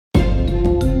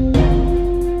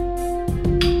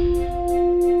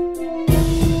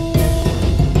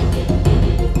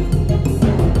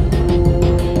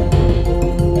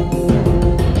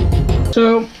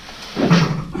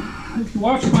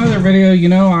video, you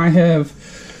know I have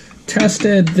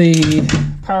tested the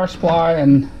power supply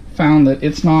and found that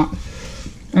it's not,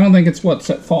 I don't think it's what's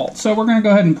at fault. So we're going to go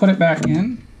ahead and put it back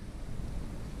in.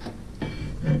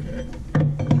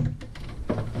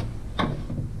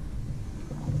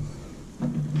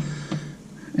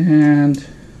 And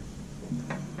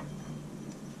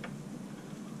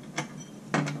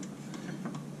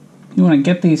you want to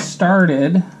get these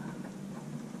started.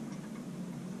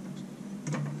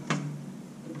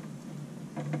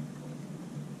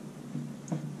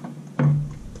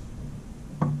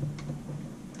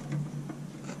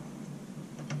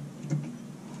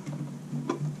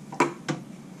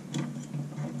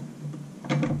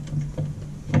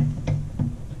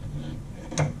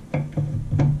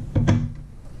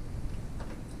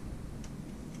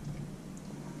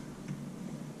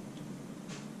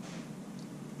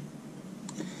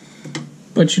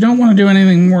 But you don't want to do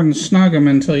anything more than snug them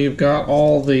until you've got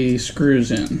all the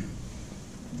screws in.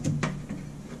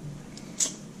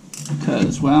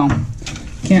 Because, well,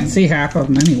 can't see half of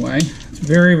them anyway. It's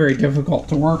very, very difficult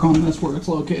to work on this where it's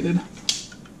located.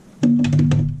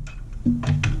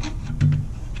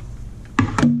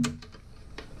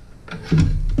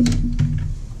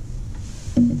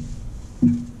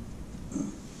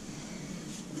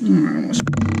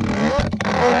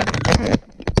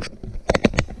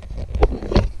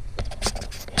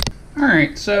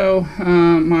 Alright, so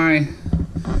my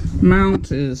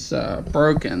mount is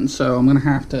broken, so I'm going to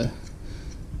have to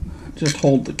just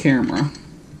hold the camera.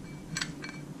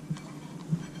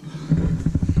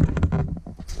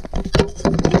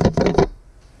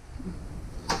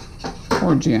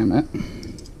 Or jam it.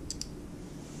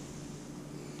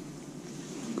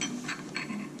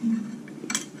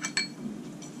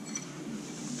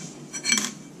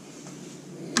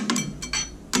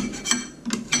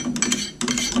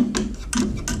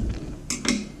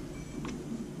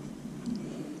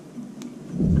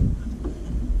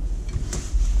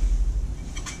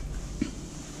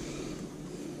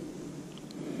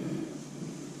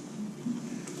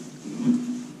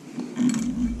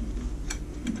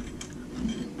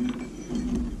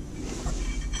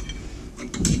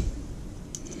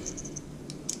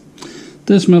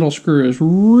 This middle screw is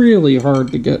really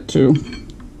hard to get to.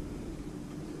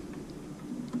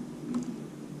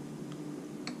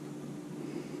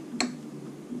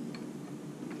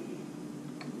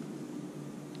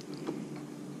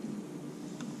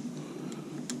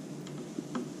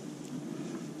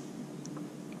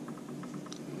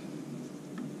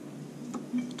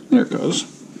 There it goes.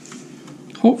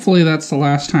 Hopefully that's the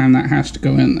last time that has to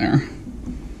go in there.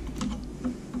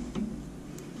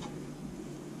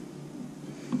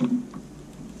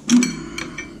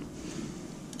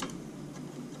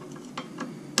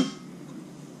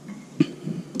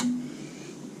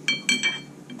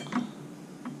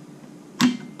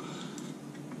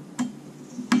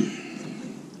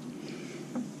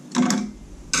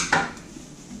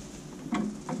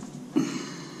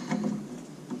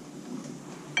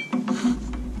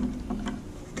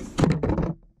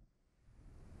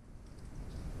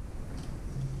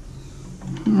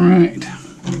 Alright,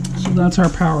 so that's our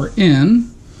power in.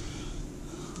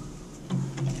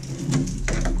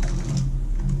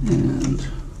 And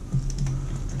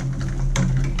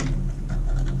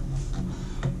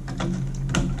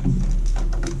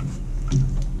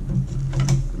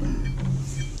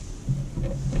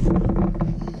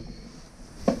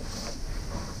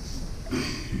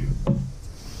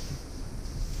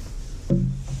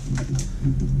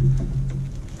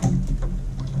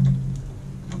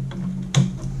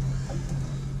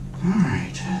all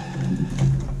right.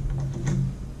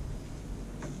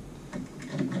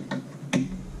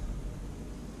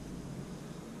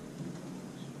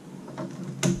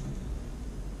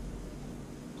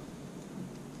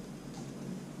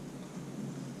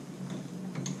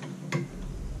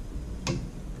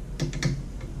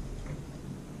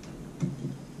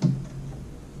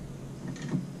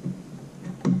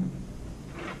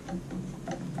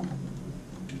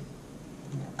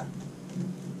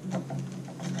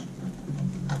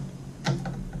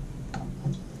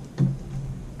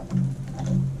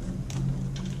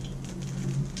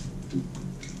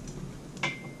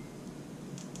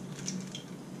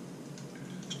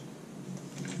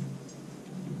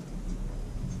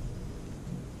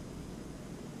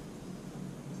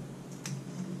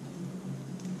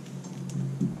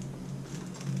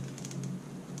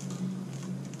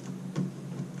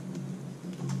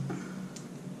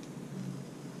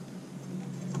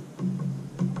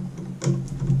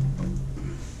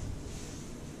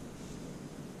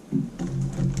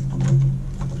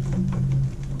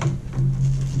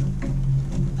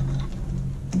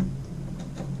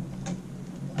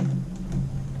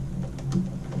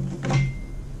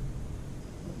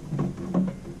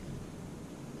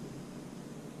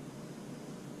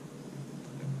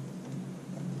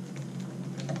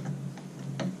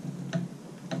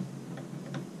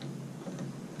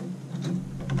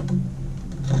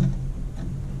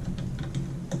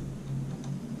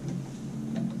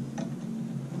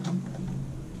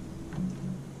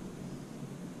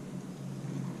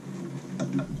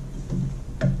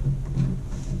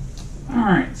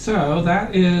 Alright, so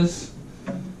that is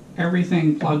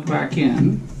everything plugged back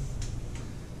in.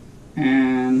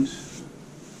 And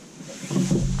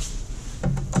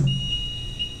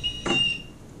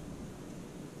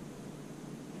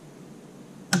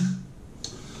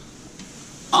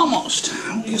almost.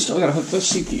 We still gotta hook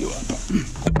this CPU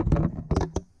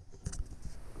up.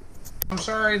 I'm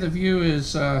sorry the view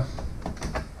is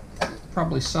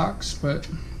probably sucks, but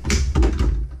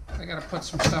I gotta put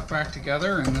some stuff back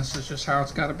together, and this is just how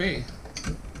it's gotta be.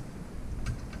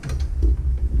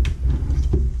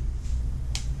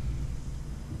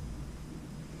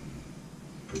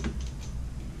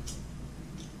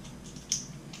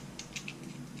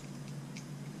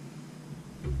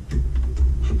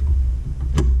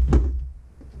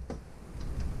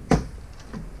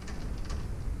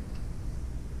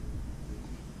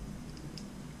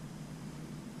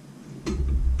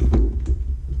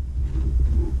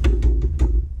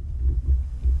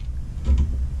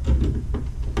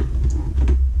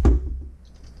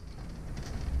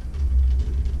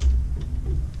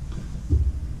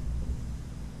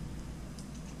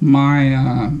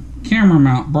 My camera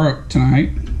mount broke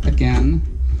tonight again,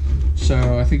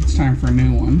 so I think it's time for a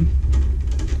new one.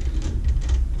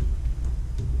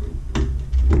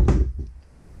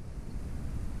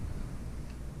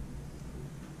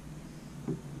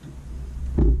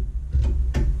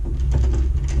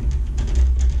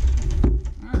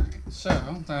 Alright, so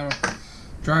that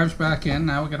drives back in.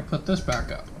 Now we got to put this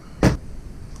back up.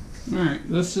 Alright,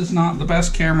 this is not the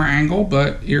best camera angle,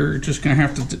 but you're just going to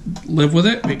have to live with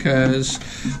it because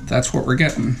that's what we're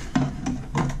getting.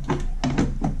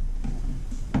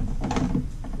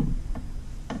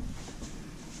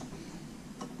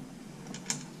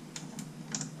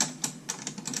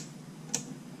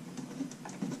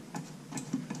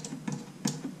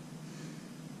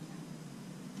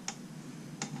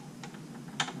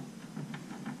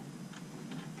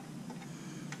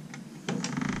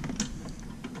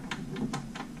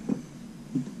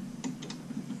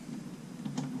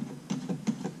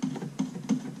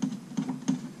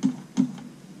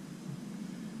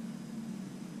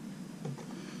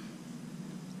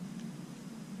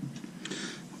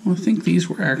 Well, I think these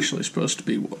were actually supposed to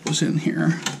be what was in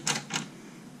here,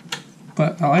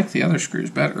 but I like the other screws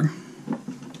better.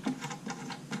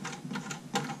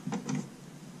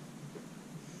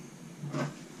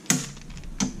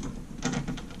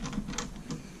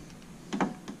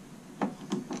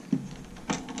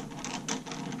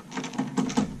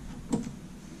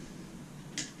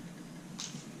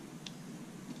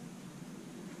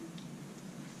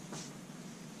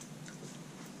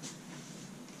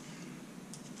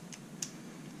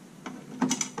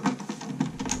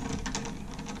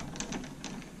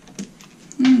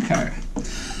 Okay,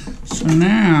 so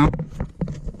now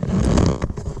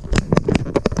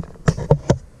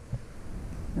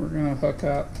we're going to hook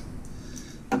up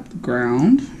the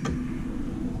ground.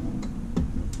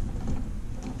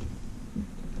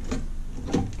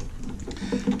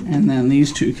 And then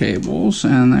these two cables,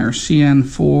 and they're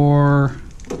CN4.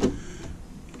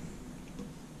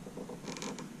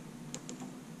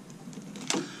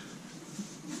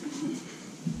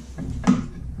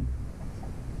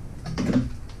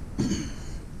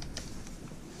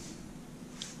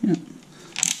 Yeah.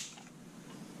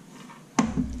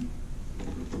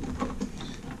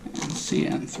 And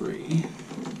CN3.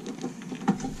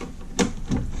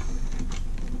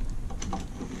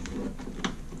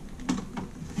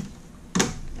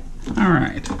 All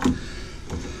right.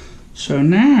 So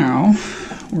now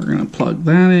we're going to plug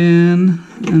that in,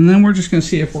 and then we're just going to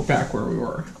see if we're back where we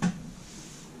were.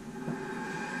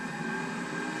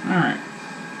 All right.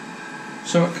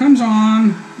 So it comes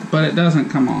on, but it doesn't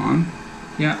come on.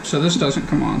 Yeah, so this doesn't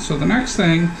come on. So the next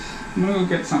thing, I'm going to go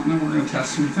get something and we're going to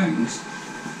test some things.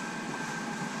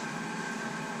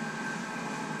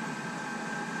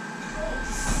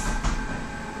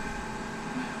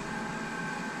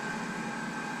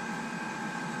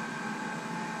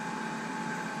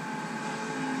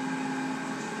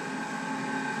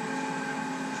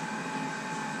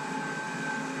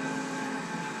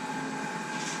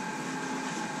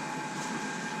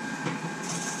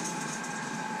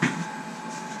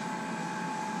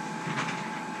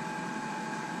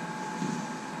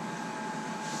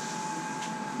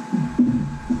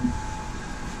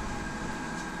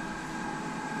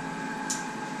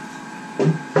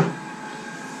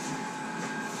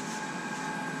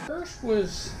 First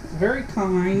was very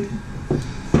kind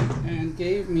and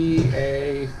gave me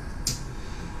a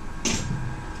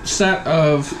set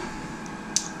of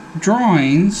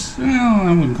drawings. Well,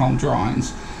 I wouldn't call them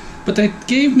drawings, but they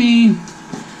gave me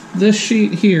this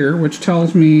sheet here, which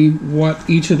tells me what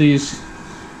each of these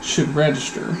should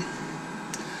register.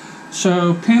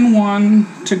 So pin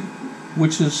 1 to,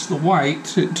 which is the white,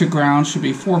 to ground should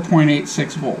be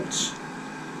 4.86 volts.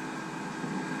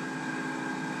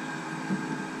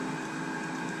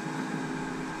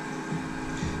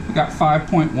 I got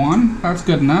 5.1, that's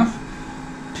good enough.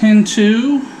 Pin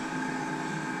 2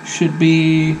 should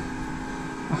be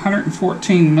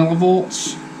 114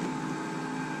 millivolts.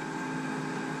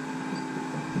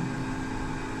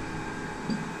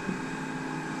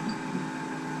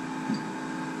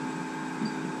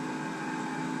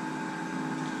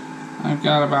 I've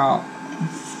got about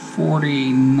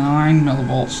 49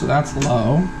 millivolts, so that's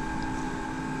low.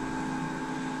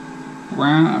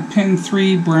 Pin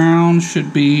 3 brown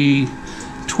should be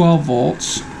 12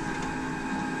 volts.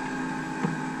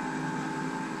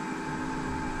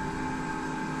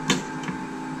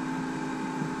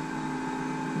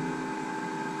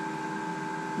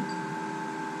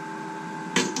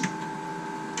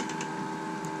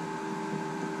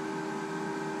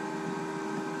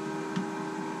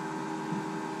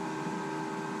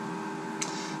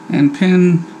 And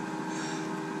pin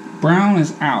brown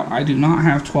is out. I do not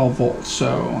have 12 volts.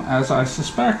 So as I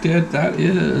suspected, that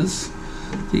is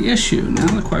the issue. Now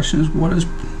the question is, what does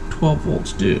 12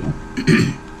 volts do?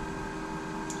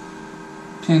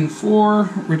 Pin 4,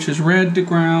 which is red to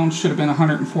ground, should have been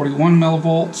 141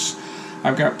 millivolts.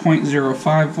 I've got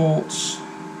 0.05 volts.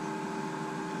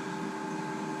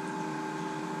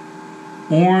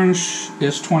 Orange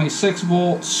is 26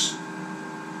 volts.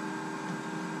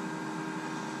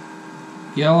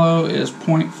 Yellow is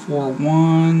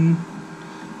 0.41.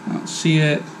 I don't see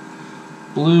it.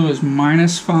 Blue is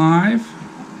 -5.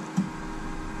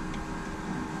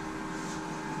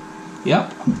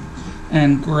 Yep.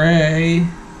 And gray,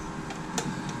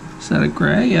 is that a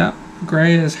gray? Yep.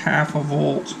 Gray is half a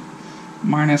volt,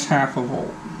 -half a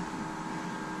volt.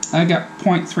 I got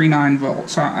 0.39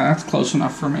 volts. That's close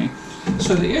enough for me.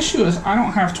 So the issue is I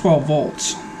don't have 12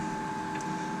 volts.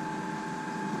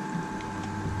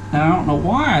 And I don't know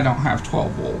why I don't have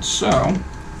 12 volts. So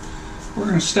we're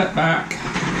going to step back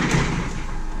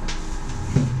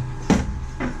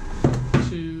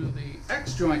to the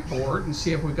X-joint board and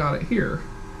see if we got it here.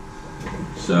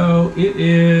 So it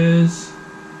is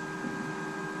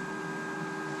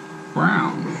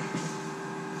brown.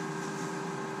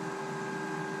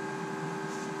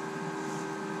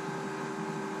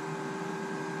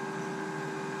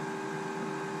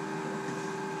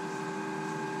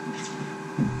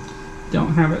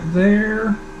 Don't have it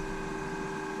there.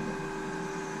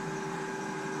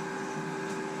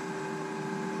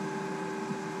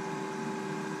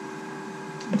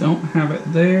 Don't have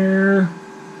it there.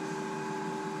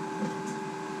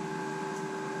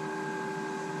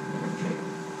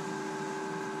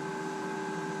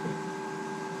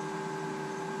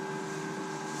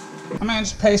 I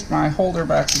managed to paste my holder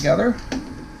back together.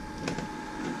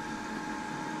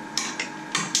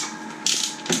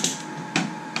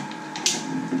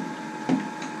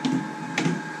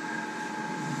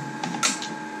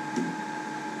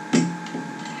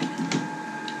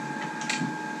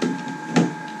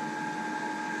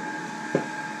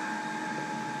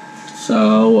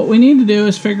 So what we need to do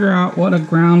is figure out what a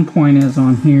ground point is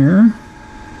on here.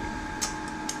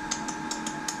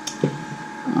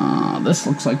 This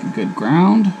looks like a good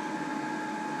ground.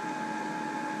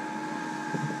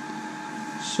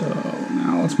 So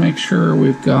now let's make sure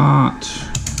we've got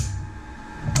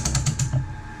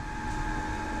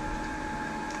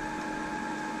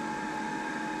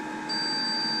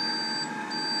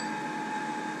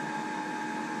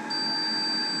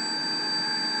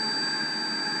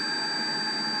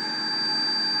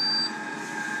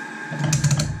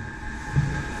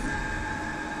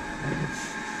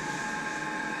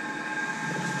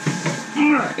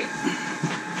Alright.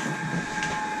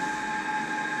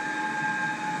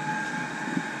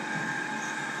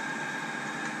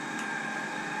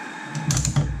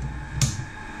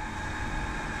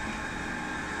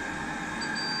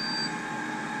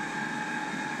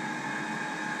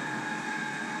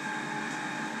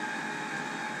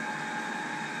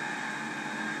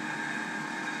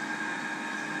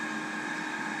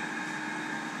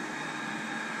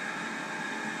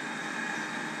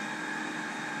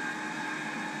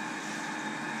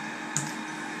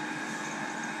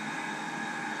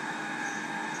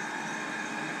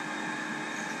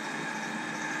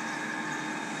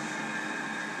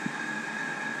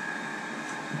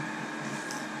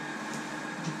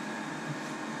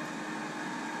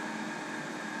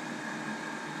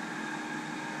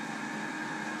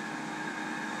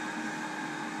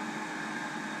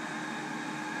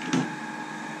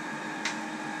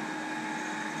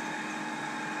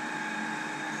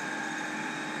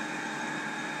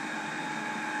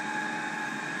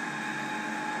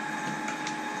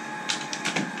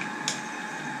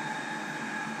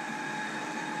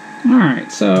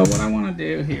 Alright, so what I want to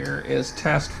do here is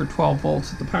test for 12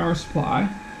 volts at the power supply,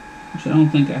 which I don't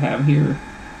think I have here.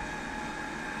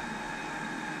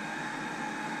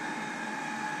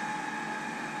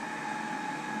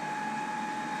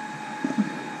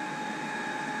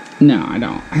 No, I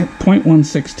don't. I have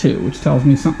 0.162, which tells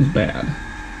me something's bad.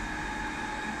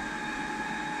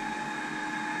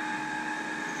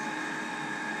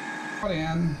 Put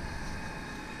in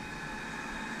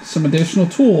some additional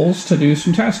tools to do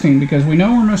some testing because we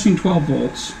know we're missing 12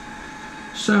 volts.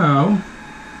 So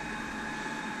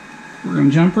we're going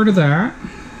to jumper to that,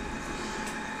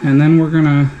 and then we're going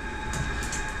to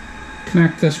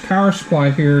connect this power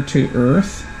supply here to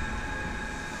earth.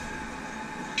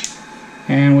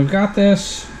 And we've got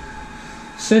this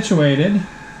situated.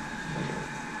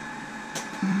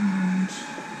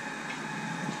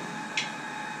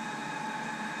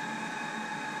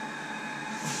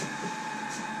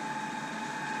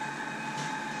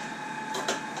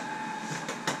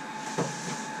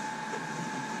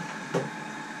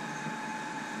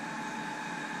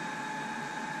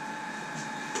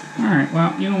 Alright,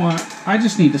 well, you know what? I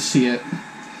just need to see it.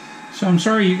 So I'm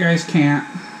sorry you guys can't.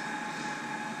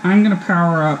 I'm going to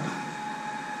power up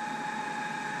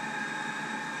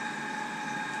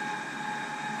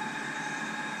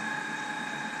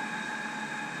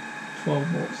 .12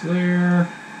 volts there.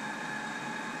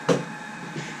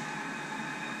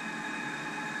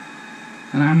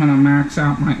 And I'm going to max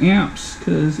out my amps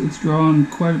because it's drawing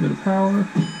quite a bit of power.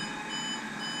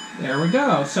 There we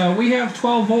go. So we have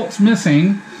 12 volts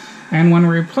missing, and when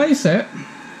we replace it,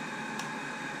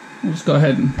 we'll just go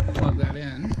ahead and plug that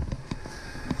in.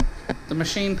 The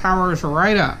machine powers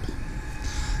right up.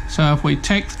 So if we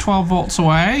take the 12 volts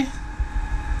away,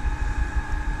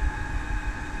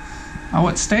 oh,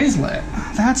 it stays lit.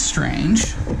 That's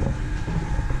strange.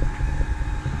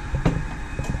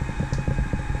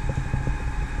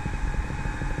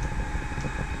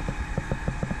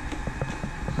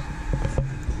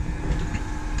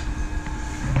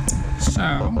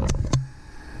 So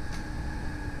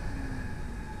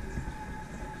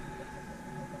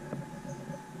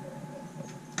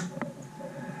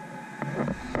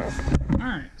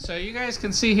alright, so you guys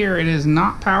can see here it is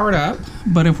not powered up,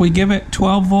 but if we give it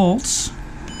 12 volts,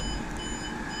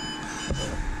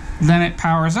 then it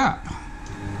powers up.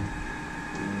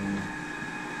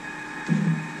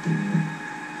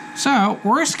 So,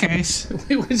 worst case,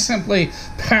 we would simply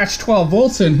patch 12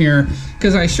 volts in here,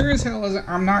 because I sure as hell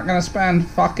I'm not going to spend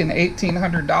fucking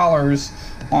 $1,800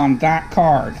 on that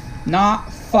card.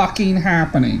 Not fucking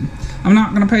happening. I'm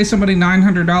not going to pay somebody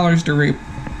 $900 to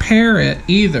repair it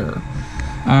either.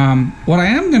 What I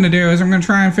am going to do is I'm going to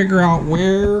try and figure out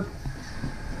where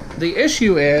the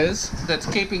issue is that's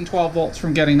keeping 12 volts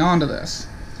from getting onto this.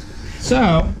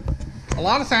 So, a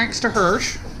lot of thanks to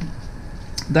Hirsch.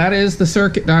 That is the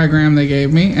circuit diagram they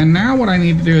gave me, and now what I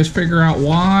need to do is figure out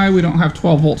why we don't have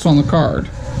 12 volts on the card.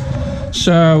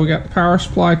 So we got the power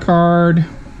supply card,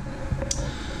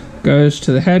 goes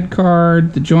to the head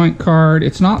card, the joint card.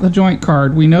 It's not the joint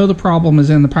card. We know the problem is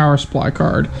in the power supply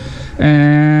card.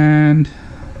 And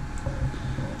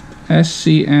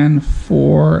SCN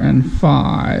 4 and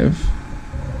 5.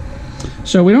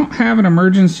 So we don't have an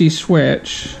emergency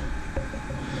switch.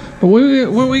 But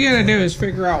what we got to do is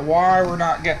figure out why we're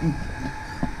not getting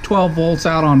 12 volts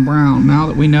out on brown now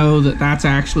that we know that that's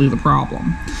actually the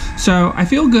problem. So I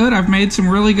feel good. I've made some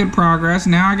really good progress.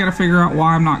 Now I got to figure out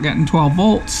why I'm not getting 12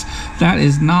 volts. That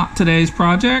is not today's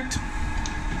project.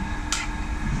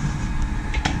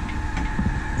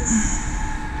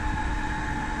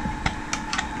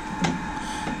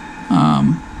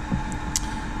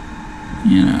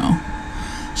 You know.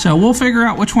 So we'll figure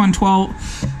out which one 12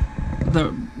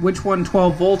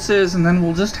 volts is, and then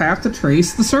we'll just have to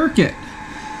trace the circuit.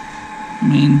 I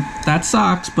mean, that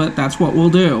sucks, but that's what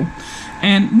we'll do.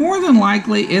 And more than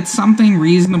likely, it's something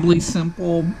reasonably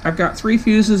simple. I've got 3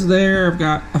 fuses there, I've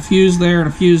got a fuse there and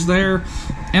a fuse there,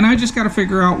 and I just got to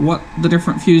figure out what the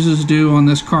different fuses do on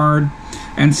this card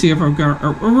and see if I've got,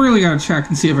 or really got to check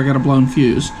and see if I got a blown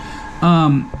fuse.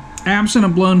 Absent a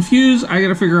blown fuse, I got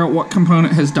to figure out what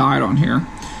component has died on here.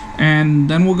 And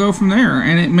then we'll go from there.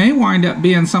 And it may wind up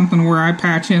being something where I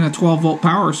patch in a 12 volt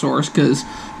power source, because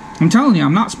I'm telling you,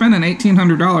 I'm not spending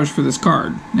 $1,800 for this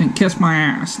card. And kiss my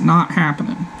ass. Not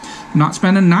happening. I'm not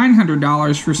spending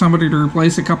 $900 for somebody to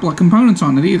replace a couple of components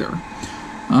on it either.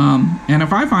 And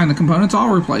if I find the components,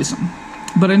 I'll replace them.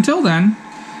 But until then,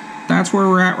 that's where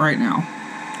we're at right now.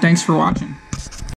 Thanks for watching.